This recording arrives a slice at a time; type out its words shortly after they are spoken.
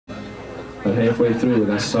But halfway through it,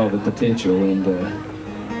 I saw the potential, and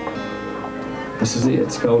this is it.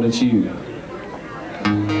 It's called It's You.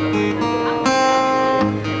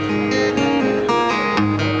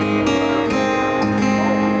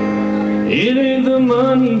 It ain't the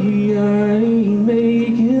money I ain't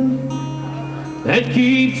making that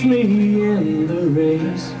keeps me in the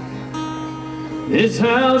race. This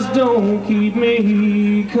house don't keep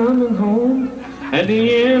me coming home at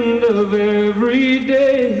the end of every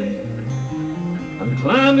day. I'm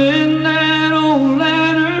climbing that old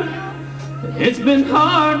ladder. It's been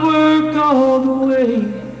hard work all the way,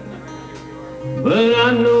 but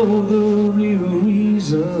I know the real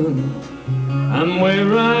reason I'm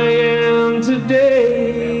where I am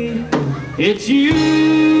today. It's you.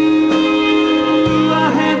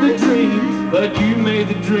 I had the dream, but you made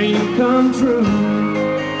the dream come true.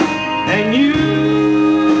 And you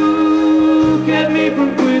kept me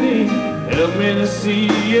from quitting, helped me to see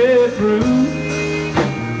it through.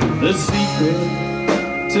 The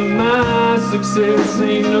secret to my success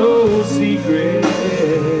ain't no secret.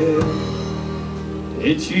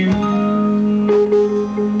 It's you.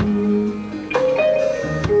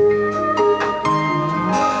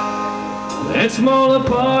 That small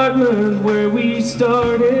apartment where we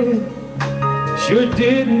started sure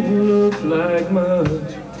didn't look like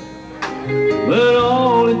much, but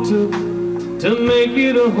all it took to make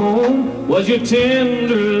it a home was your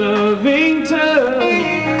tender, loving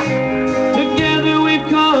touch. Together we've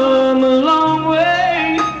come a long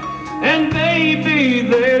way, and baby,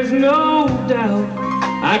 there's no doubt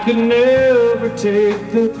I could never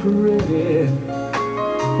take the credit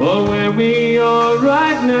for where we are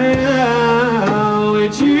right now.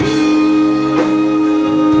 It's you.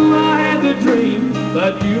 I had the dream,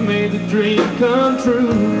 but you made the dream come true.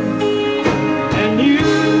 And you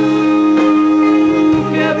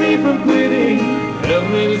kept me from quitting, helped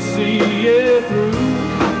me to see it through.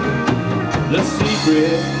 The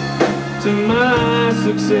secret to my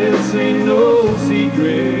success ain't no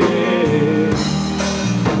secret.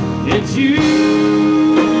 It's you.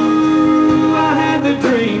 The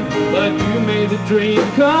dream, but you made the dream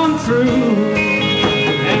come true.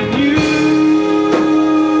 And you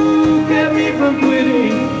kept me from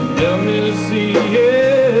quitting, helped me to see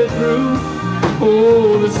it through.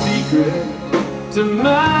 Oh, the secret to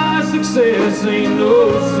my success ain't no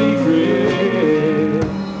secret.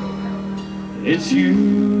 It's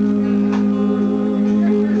you.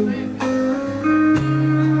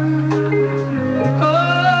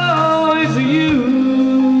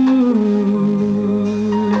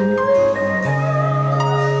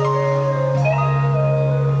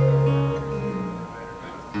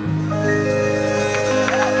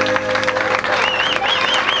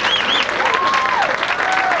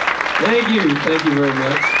 Thank you very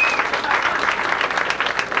much.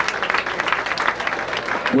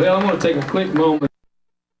 Well, I'm going to take a quick moment.